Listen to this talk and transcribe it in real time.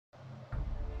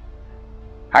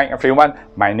Hi everyone,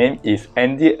 my name is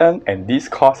Andy Ng and this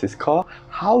course is called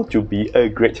How to Be a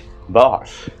Great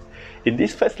Boss. In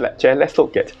this first lecture, let's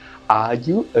look at Are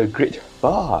you a great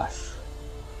boss?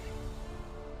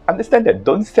 Understand that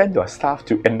don't send your staff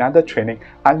to another training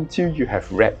until you have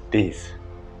read this.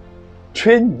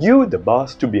 Train you, the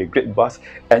boss, to be a great boss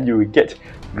and you will get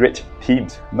great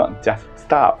teams, not just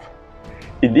staff.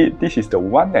 Indeed, this is the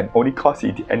one and only course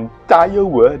in the entire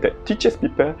world that teaches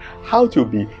people how to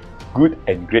be good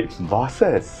and great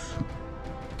bosses.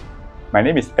 My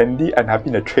name is Andy and I've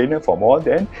been a trainer for more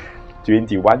than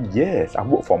 21 years. I've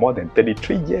worked for more than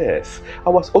 33 years. I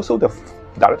was also the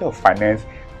Director of Finance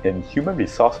and Human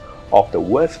Resource of the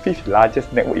world's 5th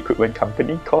largest network equipment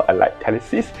company called Allied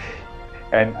Telesis,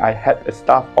 and I had a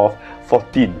staff of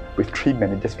 14 with 3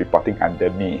 managers reporting under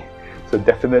me. So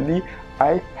definitely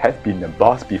I have been a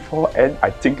boss before and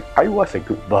I think I was a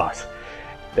good boss.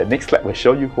 The next slide will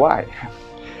show you why.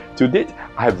 To date,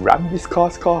 I have run this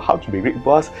course called How to Be a Great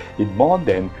Boss in more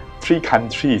than 3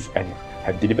 countries and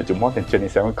have delivered to more than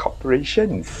 27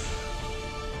 corporations.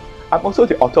 I'm also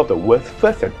the author of the world's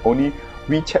first and only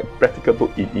WeChat practical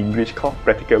book in English called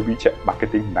Practical WeChat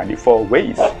Marketing 94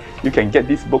 Ways. You can get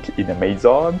this book in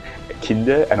Amazon,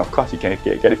 Kindle, and of course you can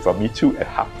get it from me too at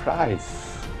half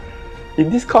price. In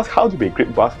this course, How to Be a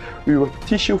Great Boss, we will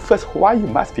teach you first why you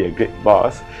must be a great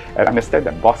boss and understand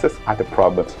that bosses are the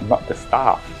problems, not the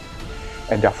staff.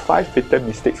 And there are 5 fatal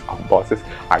mistakes of bosses.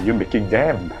 Are you making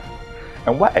them?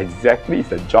 And what exactly is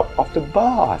the job of the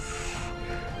boss?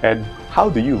 And how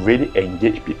do you really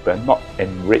engage people, not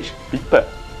enrage people?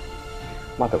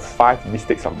 What are the 5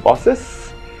 mistakes of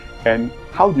bosses? And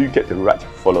how do you get the right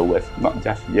followers, not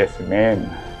just yes men?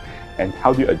 And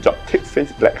how do you adopt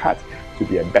thick-faced black heart to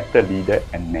be a better leader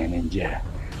and manager?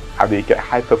 How do you get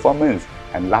high performance?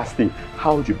 And lastly,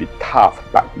 how do you be tough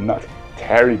but not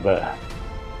terrible?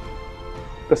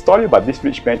 The story about this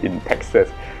rich man in Texas.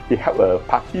 He held a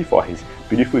party for his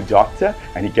beautiful daughter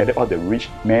and he gathered all the rich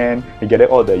men, he gathered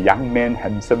all the young men,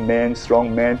 handsome men,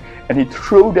 strong men, and he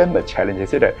threw them a challenge. He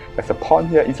said that there's a pond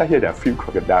here, inside here there are a few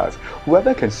crocodiles.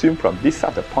 Whoever can swim from this side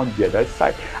of the pond to the other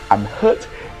side unhurt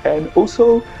and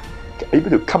also able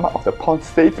to come out of the pond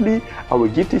safely, I will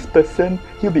give this person,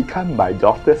 he'll become my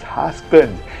daughter's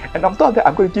husband. And on top of that,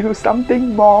 I'm going to give you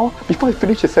something more. Before I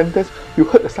finish the sentence, you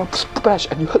heard a sound splash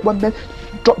and you heard one man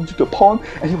drop into the pond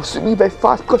and he was swimming very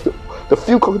fast because the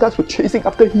few crocodiles were chasing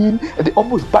after him and they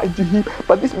almost bit into him,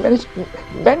 but this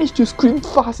managed to scream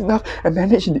fast enough and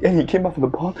managed in the end. He came out from the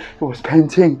pond, he was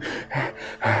panting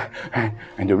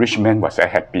and the rich man was very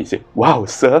happy. He said, "Wow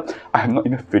sir, I have not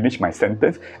even finished my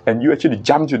sentence and you actually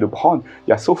jumped to the pond.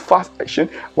 You are so fast action.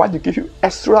 I want to give you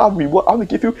extra reward. I want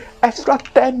to give you extra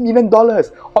 $10 million.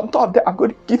 On top of that, I'm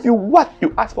going to give you what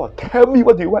you asked for. Tell me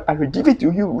what you want, I will give it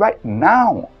to you right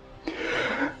now."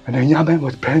 And the young man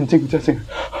was panting, just saying,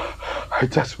 "I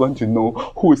just want to know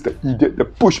who is the idiot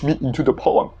that pushed me into the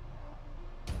pond."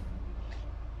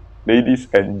 Ladies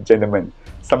and gentlemen,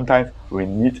 sometimes we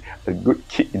need a good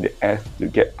kick in the ass to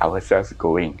get ourselves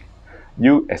going.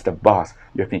 You as the boss,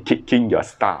 you have been kicking your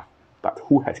staff, but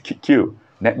who has kicked you?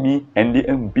 Let me, Andy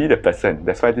Ng, be the person.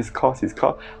 That's why this course is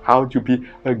called How to Be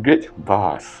a Great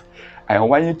Boss. I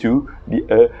want you to be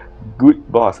a good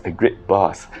boss, a great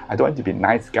boss. I don't want you to be a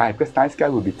nice guy because nice guy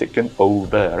will be taken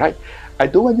over, right? I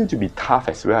don't want you to be tough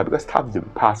as well because tough will be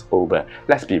passed over.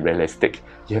 Let's be realistic.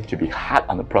 You have to be hard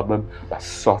on the problem but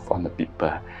soft on the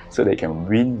people so they can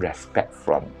win respect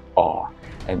from all.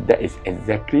 And that is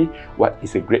exactly what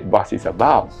is a great boss is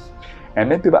about.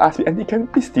 And then people ask me, "Andy, can you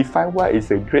please define what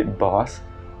is a great boss?"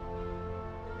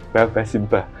 Well, very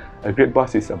simple. A great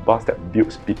boss is a boss that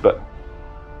builds people.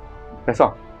 That's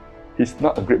all. He's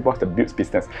not a great boss that builds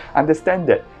business. Understand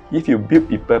that if you build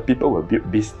people, people will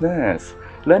build business.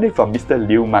 Learn it from Mr.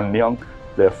 Liu Manleong,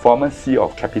 the former CEO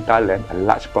of CapitaLand, a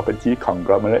large property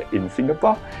conglomerate in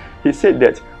Singapore. He said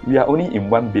that we are only in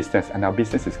one business and our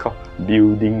business is called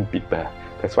building people.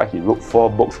 That's why he wrote 4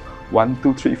 books, 1,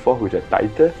 2, 3, 4 with the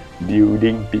title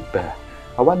Building People.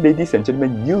 I want ladies and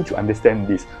gentlemen, you to understand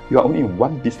this. You are only in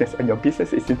one business and your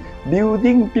business is in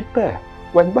building people.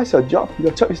 What's your job?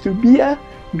 Your job is to be a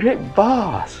great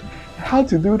boss. How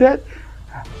to do that?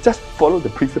 Just follow the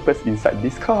principles inside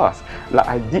this course. Like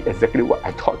I did exactly what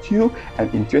I taught you,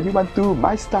 and in 2012,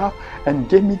 my staff and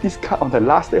gave me this card on the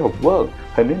last day of work.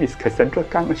 Her name is Cassandra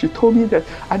Kang, and she told me that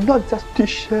I not just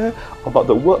teach her about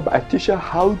the work, but I teach her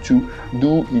how to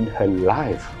do in her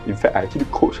life. In fact, I actually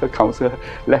coach her, counsel her,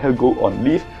 let her go on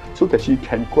leave so that she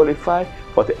can qualify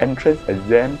for the entrance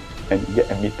exam and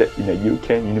get admitted in a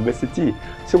UK university.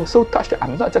 So I was so touched that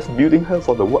I'm not just building her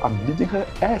for the work, I'm building her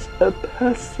as a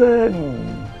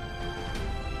person.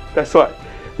 That's why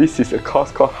This is a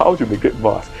course called How to Be a Great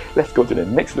Boss. Let's go to the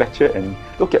next lecture and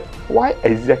look at why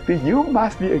exactly you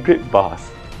must be a great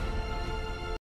boss.